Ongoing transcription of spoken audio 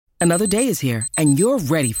Another day is here, and you're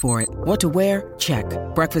ready for it. What to wear? Check.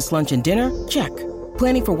 Breakfast, lunch, and dinner? Check.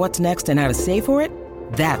 Planning for what's next and how to save for it?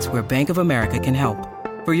 That's where Bank of America can help.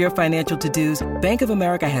 For your financial to-dos, Bank of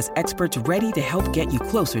America has experts ready to help get you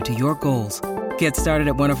closer to your goals. Get started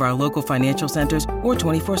at one of our local financial centers or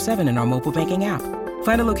 24/7 in our mobile banking app.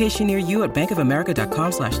 Find a location near you at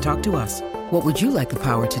bankofamerica.com/talktous. What would you like the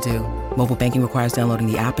power to do? Mobile banking requires downloading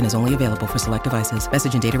the app and is only available for select devices.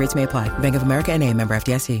 Message and data rates may apply. Bank of America N.A., member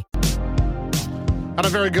FDIC. And a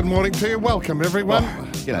very good morning to you. Welcome, everyone.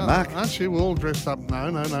 G'day, Mark. Aren't you all dressed up? No.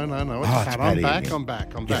 It's Pat. Paddy I'm again. back.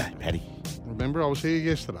 G'day, Paddy. Remember, I was here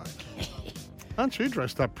yesterday. Aren't you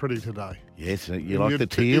dressed up pretty today? Yes, you In like your the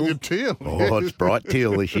teal? your teal. Oh, it's bright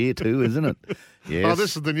teal this year too, isn't it? Yes. Oh,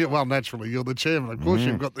 this is the new... Well, naturally, you're the chairman. Of course,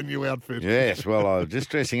 you've got the new outfit. Yes, well, I was just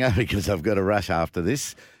dressing up because I've got to rush after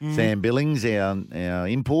this. Sam Billings, our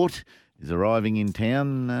import, is arriving in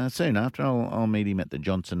town soon after. I'll meet him at the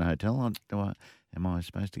Johnson Hotel. Am I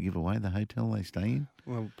supposed to give away the hotel they stay in?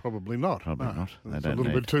 Well, probably not. Probably not. That's a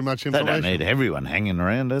little bit too much They information. don't need everyone hanging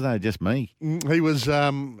around, do they? Just me. He was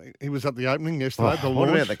at the opening yesterday. the What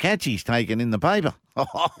launch. about the catch he's taken in the paper?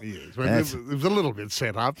 Yes, well, it was a little bit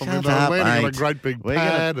set up. I mean, Shut they were up, landing on a mate. great big We're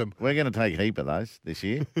pad. We're going to take a heap of those this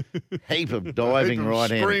year. Heap of diving Heap of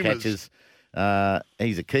right-hand screamers. catches.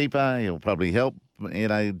 He's a keeper. He'll probably help,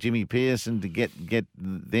 Jimmy Pearson to get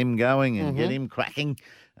them going and get him cracking.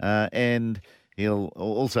 And he'll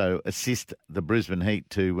also assist the Brisbane Heat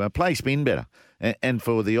to play spin better and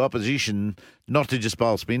for the opposition not to just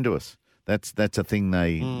bowl spin to us. That's a thing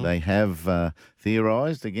they have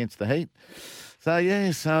theorised against the Heat. So,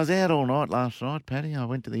 yes, I was out all night last night, Paddy. I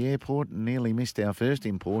went to the airport and nearly missed our first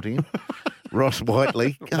import in, Ross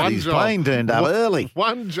Whiteley. God, his plane turned up early.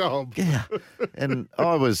 One job. Yeah. And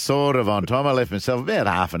I was sort of on time. I left myself about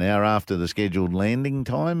half an hour after the scheduled landing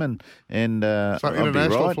time. And So I'll be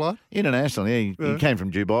international right. flight? International, yeah. He came from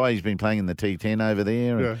Dubai. He's been playing in the T10 over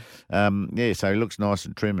there. And, so he looks nice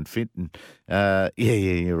and trim and fit. And,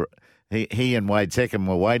 he and Wade Seckham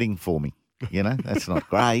were waiting for me. That's not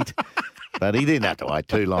great. But he didn't have to wait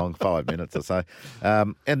too long, 5 minutes or so.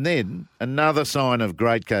 And then another sign of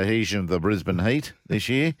great cohesion of the Brisbane Heat this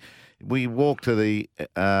year, we walked to the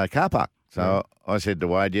car park. So I said to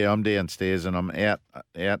Wade, I'm downstairs and I'm out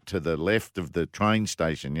to the left of the train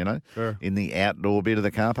station, in the outdoor bit of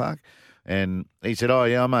the car park. And he said,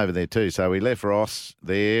 I'm over there too. So we left Ross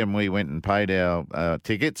there and we went and paid our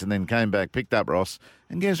tickets and then came back, picked up Ross.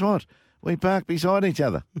 And guess what? We parked beside each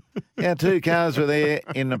other. Our two cars were there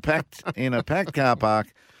in a packed car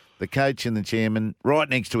park, the coach and the chairman right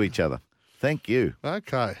next to each other. Thank you.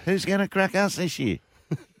 Okay. Who's going to crack us this year?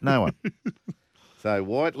 No one. So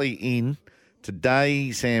Whiteley in.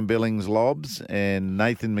 Today, Sam Billings lobs and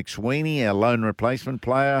Nathan McSweeney, our lone replacement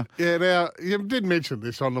player. Yeah, now, you did mention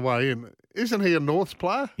this on the way in. Isn't he a Norths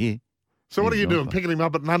player? Yeah. So what are He's you a doing, Norths picking him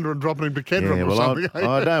up at Nunda and dropping him to Kedron or something?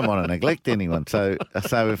 I don't want to neglect anyone. So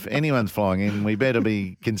if anyone's flying in, we better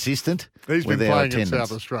be consistent He's been with our playing in attendance.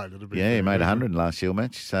 South Australia. To be Yeah, fair, he made hasn't 100 last Shield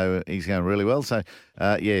match, so he's going really well. So,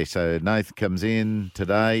 so Nath comes in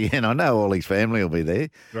today, and I know all his family will be there,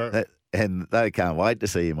 Right. and they can't wait to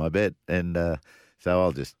see him, I bet. And so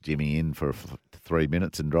I'll just jimmy in for 3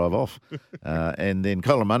 minutes and drive off. And then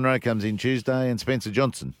Colin Munro comes in Tuesday, and Spencer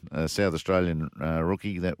Johnson, a South Australian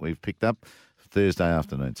rookie that we've picked up, Thursday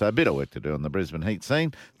afternoon. So a bit of work to do on the Brisbane Heat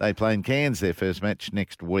scene. They play in Cairns their first match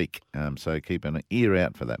next week. So keep an ear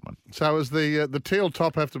out for that one. So is the teal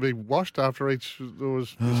top have to be washed after each?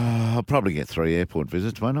 I'll probably get 3 airport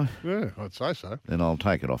visits, won't I? Yeah, I'd say so. Then I'll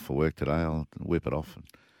take it off for work today. I'll whip it off.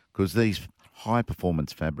 Because these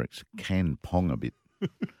high-performance fabrics can pong a bit.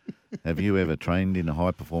 Have you ever trained in a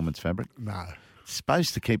high-performance fabric? No. It's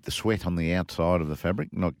supposed to keep the sweat on the outside of the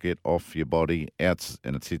fabric, not get off your body and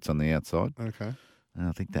it sits on the outside. Okay.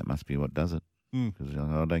 I think that must be what does it. Because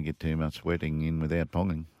I don't get too much sweating in without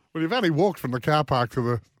ponging. Well, you've only walked from the car park to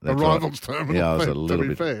the That's arrivals right. terminal. Yeah, I was to a little be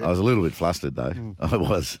bit. fair. I was a little bit flustered though. I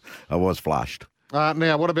was flushed.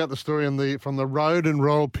 Now, what about the story from the road in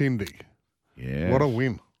Rawalpindi? Yeah. What a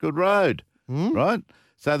win. Good road, right?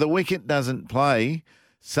 So the wicket doesn't play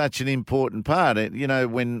such an important part.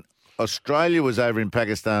 When Australia was over in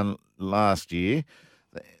Pakistan last year,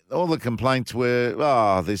 all the complaints were,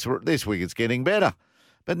 this wicket's getting better.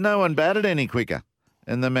 But no one batted any quicker,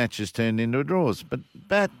 and the matches turned into draws. But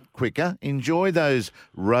bat quicker, enjoy those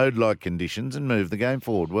road-like conditions and move the game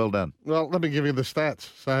forward. Well done. Well, let me give you the stats.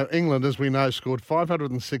 So England, as we know, scored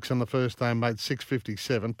 506 on the first day and made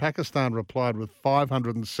 657. Pakistan replied with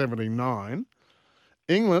 579.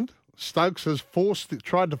 England... Stokes has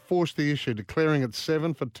tried to force the issue, declaring it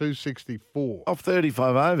 7 for 264. Off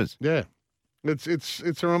 35 overs. Yeah.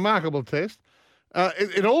 It's a remarkable test.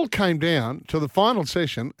 It all came down to the final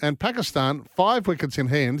session, and Pakistan, 5 wickets in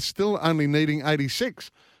hand, still only needing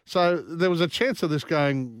 86. So there was a chance of this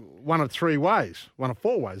going one of 4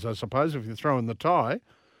 ways, I suppose, if you throw in the tie.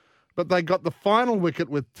 But they got the final wicket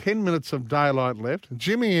with 10 minutes of daylight left.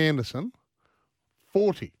 Jimmy Anderson,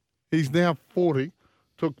 40. He's now 40,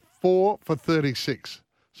 took 4 for 36.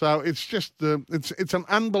 So it's just it's an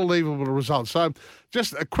unbelievable result. So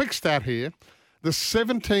just a quick stat here. The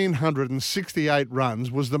 1,768 runs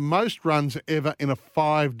was the most runs ever in a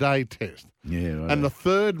 5-day test. Yeah, right. And the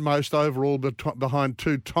third most overall behind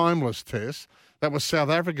 2 timeless tests. That was South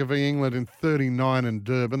Africa v England in 39 in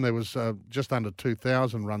Durban. There was just under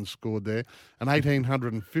 2,000 runs scored there, and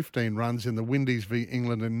 1,815 runs in the Windies v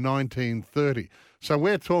England in 1930. So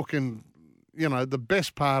we're talking, the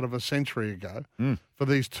best part of a century ago for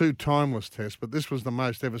these 2 timeless tests, but this was the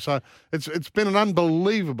most ever. So it's been an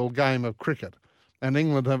unbelievable game of cricket, and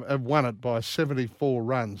England have won it by 74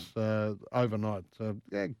 runs overnight. So,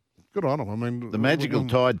 yeah, good on them. I mean, the magical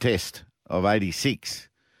Tide test of 86.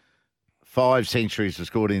 5 centuries were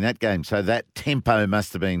scored in that game, so that tempo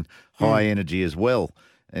must have been high energy as well.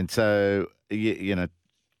 And so,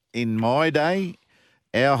 in my day,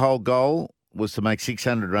 our whole goal was to make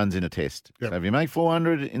 600 runs in a test. Yep. So if you make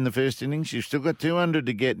 400 in the first innings, you've still got 200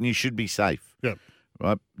 to get, and you should be safe. Yep.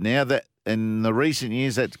 Right now, that in the recent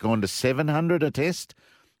years, that's gone to 700 a test,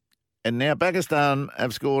 and now Pakistan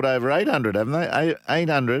have scored over 800, haven't they?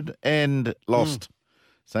 800 and lost.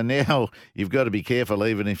 So now you've got to be careful,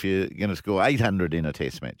 even if you're going to score 800 in a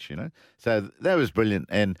test match, So that was brilliant.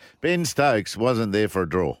 And Ben Stokes wasn't there for a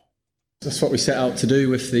draw. That's what we set out to do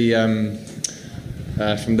with the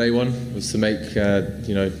from day one, was to make,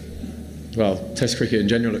 Test cricket in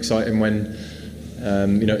general exciting when,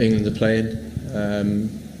 England are playing.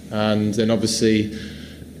 And then obviously,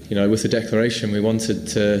 with the declaration, we wanted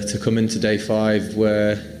to come into day 5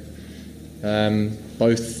 where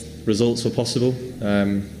both results were possible.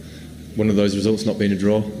 One of those results not being a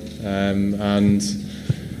draw, I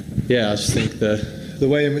just think the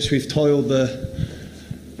way in which we've toiled the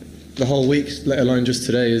whole week, let alone just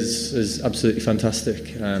today, is absolutely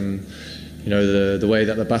fantastic. The way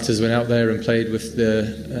that the batters went out there and played with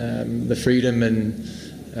the freedom and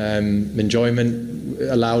enjoyment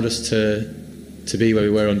allowed us to be where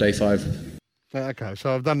we were on day 5. Okay,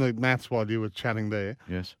 so I've done the maths while you were chatting there.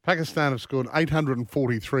 Yes. Pakistan have scored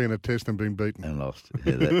 843 in a test and been beaten. And lost.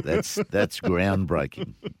 Yeah, that's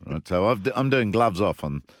groundbreaking. Right? So I'm doing gloves off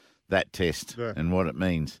on that test and what it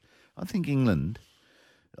means. I think England,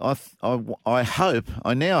 I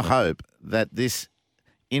now hope that this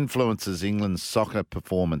influences England's soccer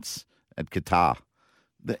performance at Qatar.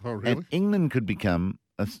 Oh, really? And England could become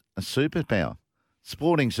a superpower,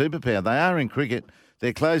 sporting superpower. They are in cricket.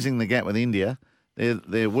 They're closing the gap with India.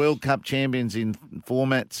 They're World Cup champions in all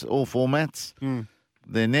formats.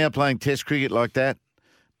 They're now playing Test cricket like that.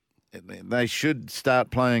 They should start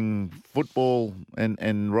playing football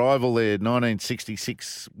and rival their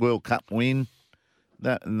 1966 World Cup win.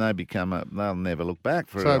 And they'll never look back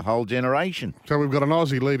for a whole generation. So we've got an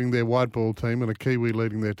Aussie leading their white ball team and a Kiwi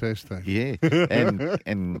leading their Test team. Yeah,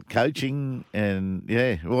 and coaching and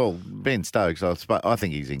well, Ben Stokes, I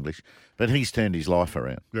think he's English, but he's turned his life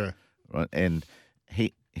around. Yeah, right, and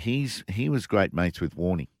he was great mates with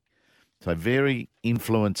Warnie, so very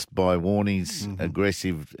influenced by Warnie's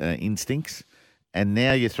aggressive instincts. And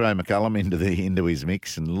now you throw McCullum into his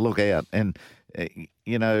mix, and look out. And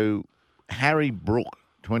Harry Brook,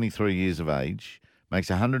 23 years of age, makes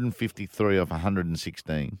 153 off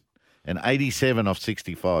 116 and 87 off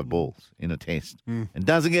 65 balls in a test and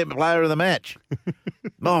doesn't get player of the match.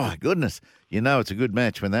 My goodness. It's a good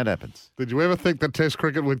match when that happens. Did you ever think that Test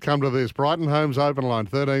cricket would come to this? Brighton Homes open line,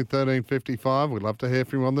 13 13 55. We'd love to hear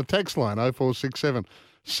from you on the text line, 0467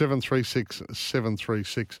 736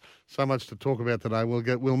 736. So much to talk about today.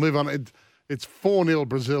 We'll move on. It's 4-0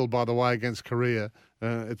 Brazil, by the way, against Korea.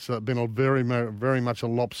 It's been a very, very much a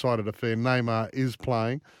lopsided affair. Neymar is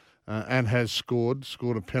playing and has scored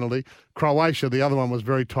a penalty. Croatia, the other one was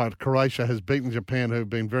very tight. Croatia has beaten Japan, who have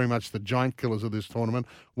been very much the giant killers of this tournament.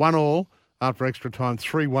 1-1 after extra time,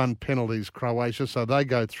 3-1 penalties, Croatia. So they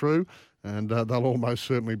go through, and they'll almost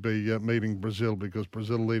certainly be meeting Brazil, because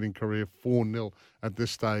Brazil leading Korea 4-0 at this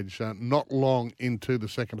stage, not long into the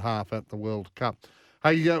second half at the World Cup.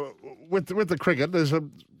 Hey, with the cricket, there's a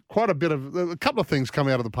couple of things come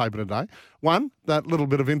out of the paper today. One, that little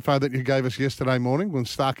bit of info that you gave us yesterday morning when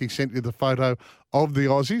Starkey sent you the photo of the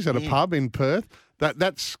Aussies at a pub in Perth.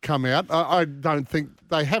 That's come out. I don't think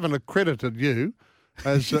they haven't accredited you,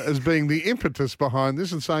 as being the impetus behind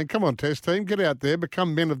this and saying, come on, Test team, get out there,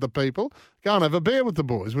 become men of the people, go and have a beer with the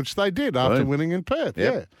boys, which they did after winning in Perth.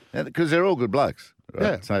 Yep. Yeah, because they're all good blokes.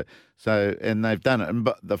 Right? Yeah. So, and they've done it.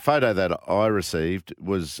 But the photo that I received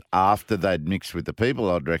was after they'd mixed with the people,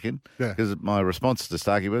 I'd reckon. Yeah. Because my response to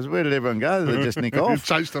Starkey was, where did everyone go? They just nick off.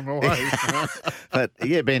 Chased them away. But,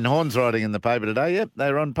 yeah, Ben Horn's writing in the paper today, yep,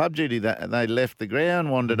 they were on pub duty. They left the ground,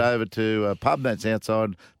 wandered over to a pub that's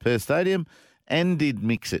outside Perth Stadium and did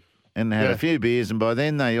mix it and had a few beers. And by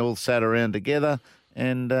then they all sat around together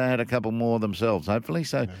and had a couple more themselves, hopefully.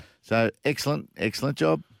 So excellent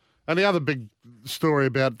job. And the other big story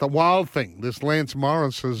about the Wild thing, this Lance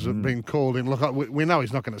Morris has been called in. Look, we know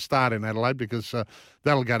he's not going to start in Adelaide because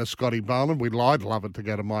that'll go to Scotty Boland. I'd love it to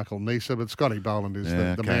go to Michael Neser, but Scotty Boland is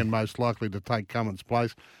the man most likely to take Cummins'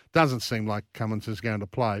 place. Doesn't seem like Cummins is going to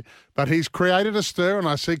play. But he's created a stir, and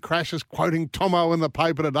I see Crashes quoting Tomo in the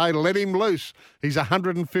paper today. Let him loose. He's a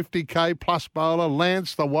 150K plus bowler.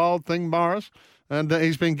 Lance, the Wild thing, Morris. And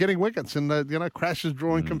he's been getting wickets. And, Crashes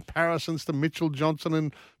drawing comparisons to Mitchell Johnson in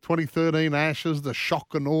 2013 Ashes, the shock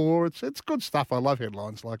and awe. It's good stuff. I love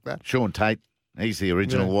headlines like that. Sean Tate, he's the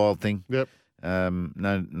original Wild thing. Yep.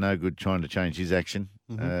 No good trying to change his action.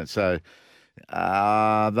 Mm-hmm.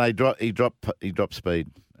 He dropped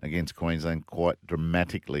speed against Queensland quite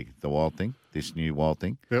dramatically, the Wild thing, this new Wild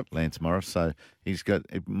thing, Lance Morris. So he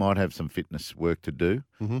might have some fitness work to do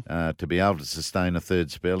to be able to sustain a third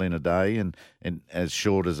spell in a day. And as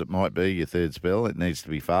short as it might be, your third spell, it needs to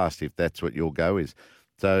be fast if that's what your go is.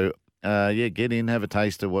 So, get in, have a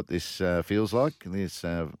taste of what this feels like, this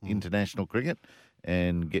international cricket,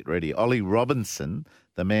 and get ready. Ollie Robinson,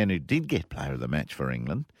 the man who did get player of the match for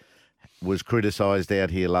England, was criticised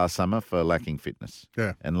out here last summer for lacking fitness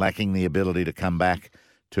and lacking the ability to come back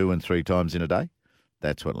 2 and 3 times in a day.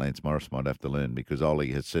 That's what Lance Morris might have to learn because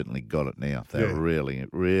Ollie has certainly got it now. They're really,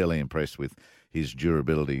 really impressed with his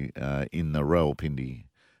durability in the Rawalpindi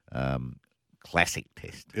Classic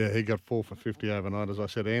Test. Yeah, he got 4 for 50 overnight. As I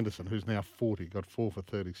said, Anderson, who's now 40, got 4 for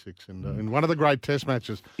 36 in one of the great Test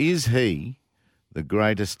matches. Is he the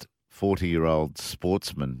greatest 40-year-old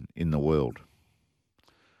sportsman in the world?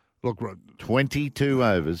 Look, 22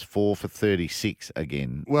 overs, 4 for 36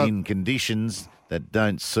 again, in conditions that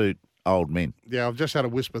don't suit old men. Yeah, I've just had a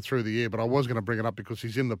whisper through the ear, but I was going to bring it up because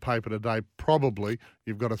he's in the paper today. Probably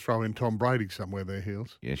you've got to throw in Tom Brady somewhere there,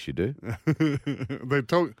 Heels. Yes, you do.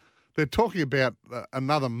 They're talking about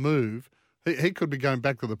another move. He could be going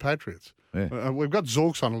back to the Patriots. Yeah. We've got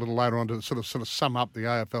Zorks on a little later on to sort of sum up the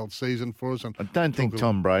AFL season for us. And I don't think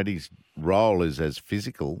Tom Brady's role is as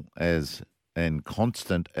physical and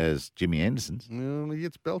constant as Jimmy Anderson's. Well, he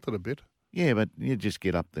gets belted a bit. Yeah, but you just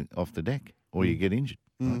get off the deck or you get injured.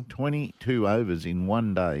 22 overs in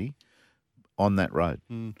one day on that road.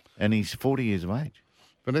 And he's 40 years of age.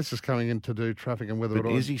 Vanessa's coming in to do traffic and weather.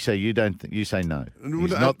 But is he? So you say no.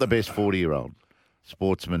 He's not the best 40-year-old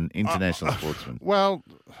sportsman, international sportsman. Well,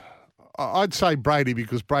 I'd say Brady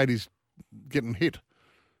because Brady's getting hit.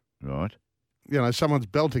 Right. Someone's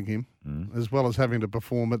belting him as well as having to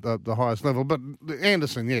perform at the highest level. But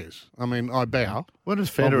Anderson, yes. I mean, I bow. What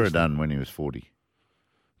has Federer done when he was 40?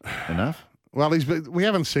 Enough? Well, we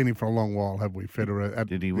haven't seen him for a long while, have we, Federer?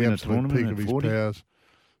 Did he win a tournament peak at of his 40? powers.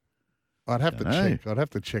 I'd have to check. I'd have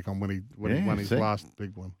to check on when he won his last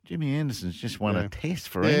big one. Jimmy Anderson's just won a test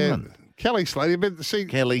for England. Kelly Slater, but see,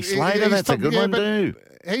 Kelly Slater, that's a good one too.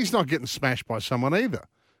 He's not getting smashed by someone either.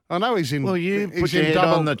 I know he's in. Well, you put your head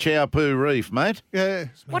on the Chaupu Reef, mate. Yeah.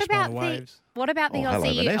 What about the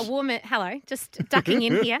Aussie woman? Hello, just ducking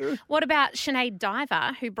in here. What about Sinead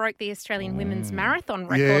Diver, who broke the Australian women's marathon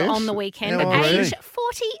record on the weekend at age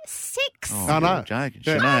 46? I know.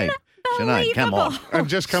 Sinead, come on. And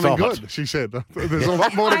just coming good, she said. There's a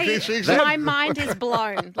lot more to get, she said. My mind is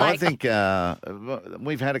blown. I think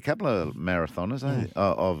we've had a couple of marathoners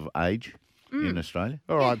of age in Australia.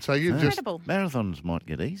 All right, so you've marathons might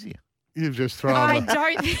get easier. You've just thrown. I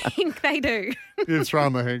don't think they do. You've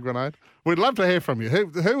thrown the hand grenade. We'd love to hear from you.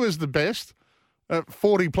 Who is the best at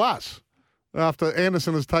 40 plus? After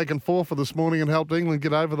Anderson has taken 4 for this morning and helped England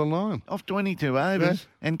get over the line. Off 22 overs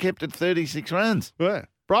and kept it 36 runs. Yeah.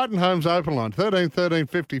 Brighton Homes Open Line, 13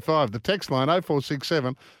 55. The text line,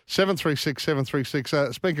 0467 736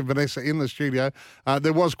 736. Speaking of Vanessa in the studio,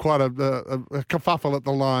 there was quite a kerfuffle at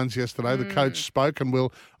the Lions yesterday. The coach spoke, and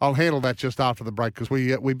I'll handle that just after the break because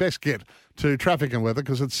we best get to traffic and weather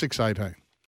because it's 6:18.